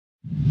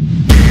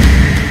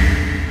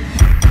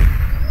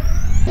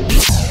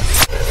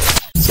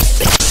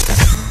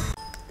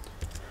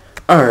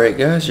Alright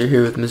guys, you're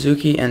here with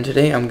Mizuki, and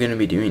today I'm going to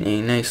be doing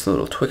a nice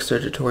little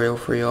Twixtor tutorial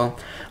for y'all.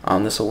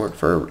 This will work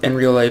for in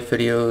real life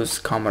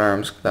videos, Combat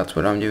Arms, that's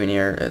what I'm doing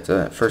here. It's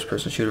a first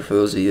person shooter for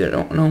those of you that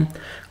don't know.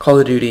 Call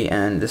of Duty,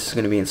 and this is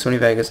going to be in Sony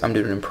Vegas. I'm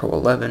doing it in Pro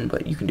 11,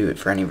 but you can do it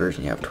for any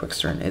version you have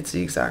Twixtor, and it's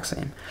the exact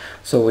same.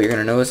 So what you're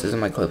going to notice is in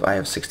my clip I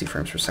have 60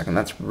 frames per second.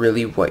 That's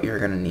really what you're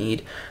going to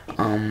need.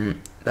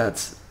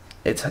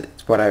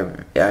 It's what I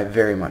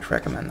very much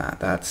recommend that.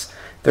 That's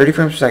 30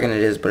 frames per second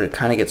it is, but it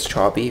kind of gets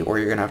choppy, or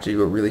you're going to have to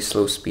do a really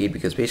slow speed,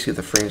 because basically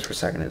the frames per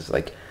second is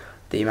like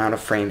the amount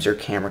of frames your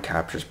camera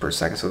captures per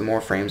second. So the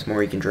more frames, the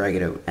more you can drag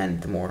it out,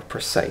 and the more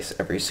precise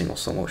every single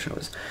slow motion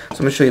is. So I'm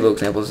going to show you a little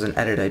example. This is an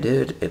edit I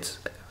did.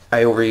 I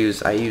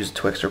use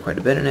Twixtor quite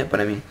a bit in it, but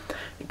I mean,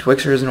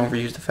 Twixtor is an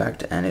overused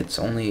effect, and it's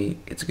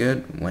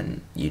good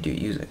when you do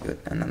use it good,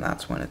 and then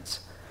that's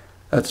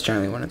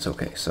generally when it's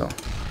okay. So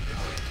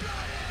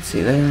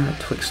see there,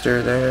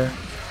 Twixtor there.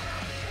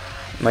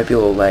 Might be a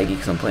little laggy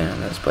because I'm playing on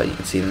this, but you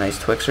can see the nice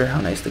Twixtor,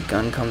 how nice the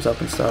gun comes up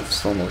and stuff,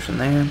 slow motion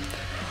there.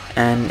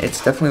 And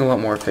it's definitely a lot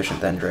more efficient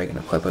than dragging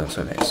a clip out.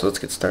 So let's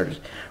get started.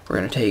 We're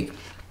going to take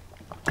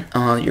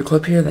your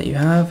clip here that you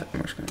have,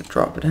 and we're just going to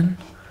drop it in.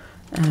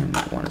 And you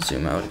might want to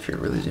zoom out if you're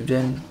really zoomed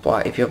in.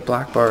 If you have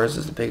black bars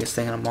is the biggest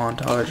thing in a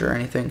montage or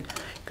anything,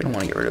 you're going to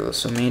want to get rid of those.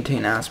 So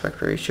maintain aspect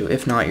ratio.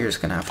 If not, you're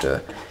just going to have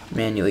to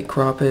manually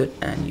crop it,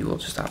 and you will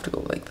just have to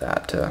go like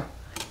that to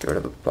get rid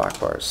of the black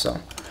bars.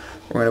 So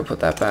we're going to put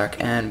that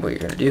back, and what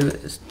you're going to do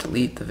is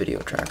delete the video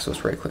track. So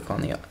let's right click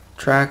on the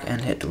track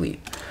and hit delete.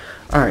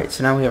 Alright,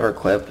 so now we have our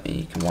clip, and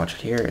you can watch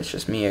it here. It's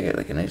just me. I get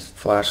like a nice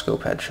flash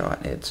scope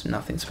headshot. It's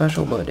nothing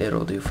special, but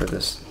it'll do for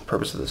this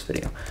purpose of this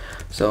video.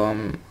 So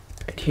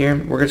right here,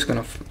 we're just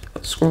going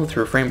to scroll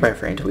through frame by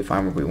frame until we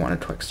find where we want a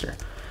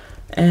Twixtor.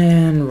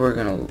 And we're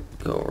going to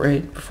go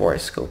right before I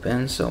scope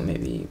in, so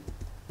maybe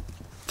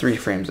 3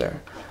 frames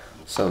there.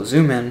 So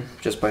zoom in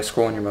just by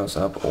scrolling your mouse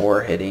up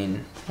or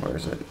hitting, where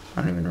is it?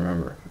 I don't even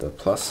remember, the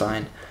plus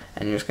sign.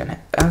 And you're just going to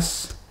hit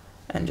S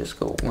and just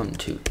go 1,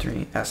 2,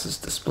 3. S is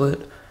to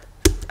split,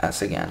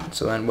 S again.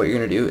 So then what you're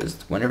going to do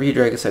is whenever you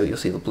drag this out, you'll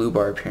see the blue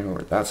bar appearing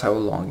over. That's how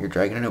long you're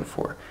dragging it out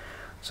for.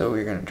 So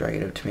we're going to drag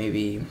it out to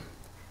maybe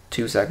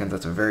 2 seconds.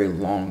 That's a very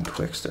long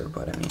Twixtor,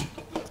 but I mean,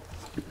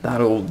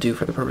 that'll do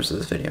for the purpose of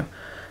this video.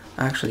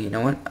 Actually, you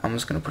know what? I'm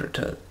just going to put it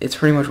to, it's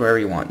pretty much wherever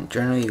you want.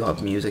 Generally, you'll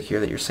have music here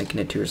that you're syncing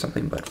it to or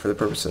something, but for the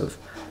purpose of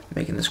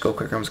making this go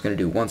quicker, I'm just going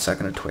to do 1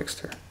 second of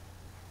Twixtor.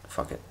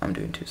 Fuck it, I'm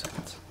doing 2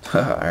 seconds.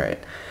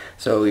 Alright,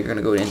 so you're going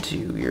to go into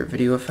your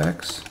video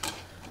effects,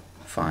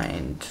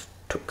 find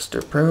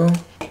Twixtor Pro,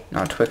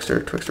 not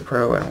Twixtor, Twixtor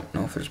Pro. I don't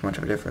know if there's much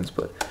of a difference,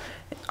 but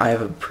I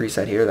have a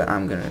preset here that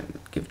I'm going to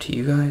give to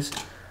you guys.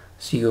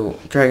 So you go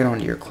drag it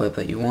onto your clip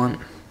that you want,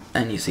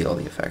 and you see all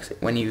the effects.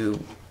 When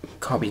you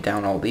copy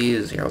down all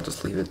these, here I'll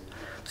just leave it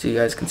so you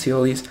guys can see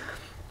all these.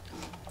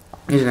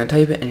 You're just going to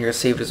type it, and you're going to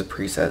save it as a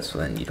preset, so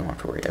then you don't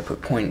have to worry. I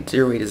put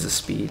 0.08 as the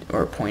speed,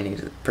 or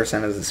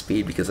 0.8% as the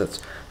speed, because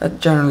that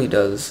generally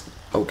does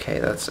okay.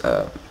 That's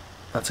a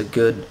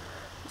good,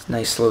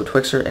 nice slow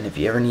Twixtor, and if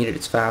you ever need it,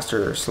 it's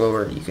faster or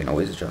slower, you can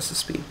always adjust the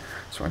speed.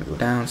 So we're going to go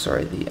down.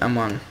 Sorry, I'm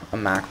on a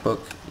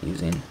MacBook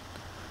using,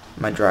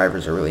 my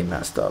drivers are really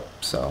messed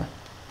up, so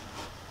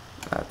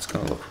that's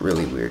going to look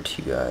really weird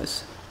to you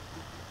guys.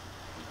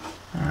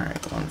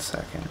 Alright, 1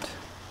 second.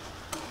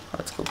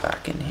 Let's go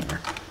back in here.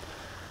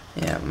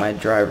 Yeah, my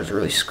driver's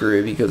really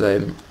screwy because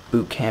I'm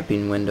boot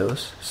camping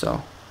Windows,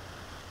 so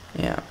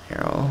yeah,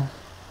 here all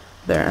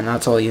there, and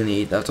that's all you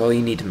need. That's all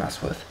you need to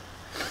mess with.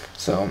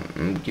 So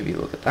I'm gonna give you a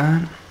look at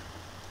that.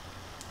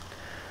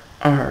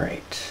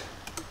 Alright.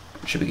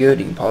 Should be good.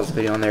 You can pause the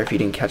video on there if you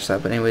didn't catch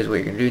that. But anyways, what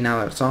you're gonna do now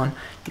that it's on,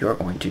 you are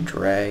going to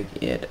drag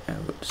it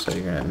out. So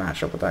you're gonna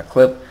match up with that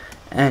clip,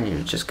 and you're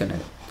just gonna,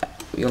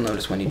 you'll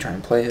notice when you try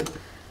and play it,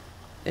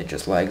 it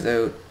just lags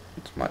out.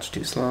 It's much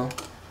too slow.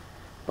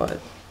 But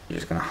you're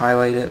just going to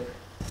highlight it,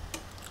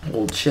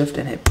 hold shift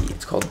and hit B.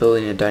 It's called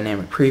building a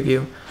dynamic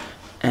preview,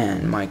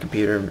 and my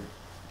computer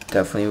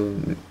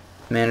definitely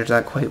managed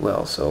that quite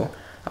well, so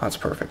that's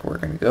perfect. We're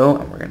going to go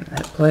and we're going to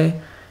hit play,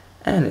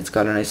 and it's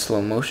got a nice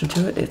slow motion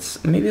to it.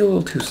 It's maybe a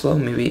little too slow.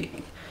 Maybe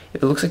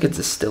if it looks like it's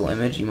a still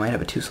image, you might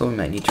have it too slow. You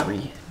might need to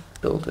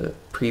rebuild a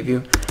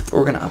preview, but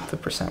we're going to up the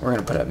percent. We're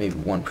going to put up maybe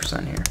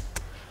 1% here.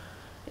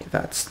 If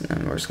that's,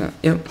 and we're just going to,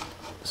 yep.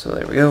 So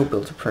there we go,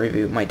 built a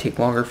preview. It might take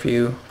longer for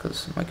you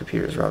because my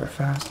computer is rather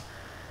fast.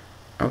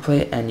 I'll play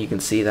it, and you can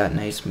see that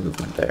nice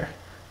movement there.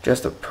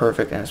 Just a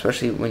perfect, and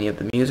especially when you have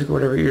the music or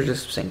whatever, you're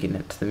just syncing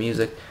it to the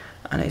music.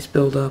 A nice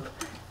build up.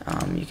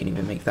 You can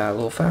even make that a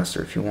little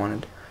faster if you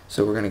wanted.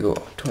 So we're going to go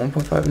to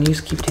 1.5, and you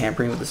just keep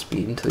tampering with the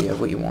speed until you have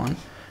what you want.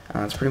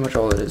 And that's pretty much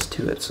all it is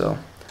to it. So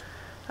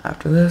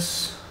after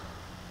this,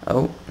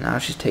 oh, now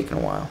she's taking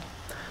a while.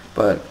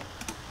 But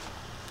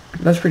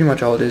that's pretty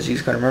much all it is. You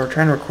just gotta remember,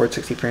 trying to record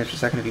 60 frames per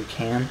second if you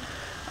can.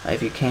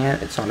 If you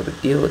can't, it's not a big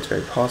deal. It's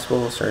very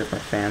possible. Sorry if my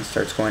fan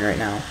starts going right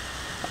now.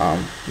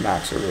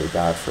 Macs are really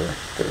bad for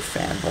their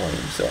fan volume,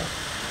 so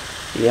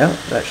Yeah,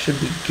 that should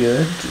be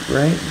good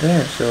right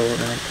there. So we're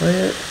going to play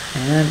it,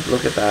 and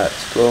look at that,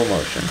 slow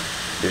motion.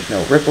 There's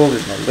no ripple,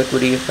 there's no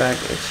liquidy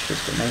effect, it's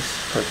just a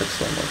nice, perfect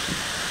slow motion.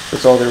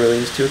 That's all there really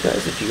is to it,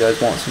 guys. If you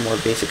guys want some more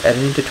basic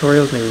editing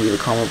tutorials, maybe leave a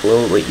comment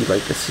below what you'd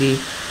like to see.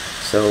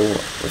 So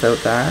without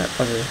that,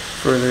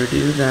 further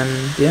ado, then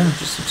yeah,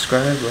 just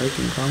subscribe, like,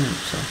 and comment.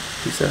 So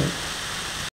peace out.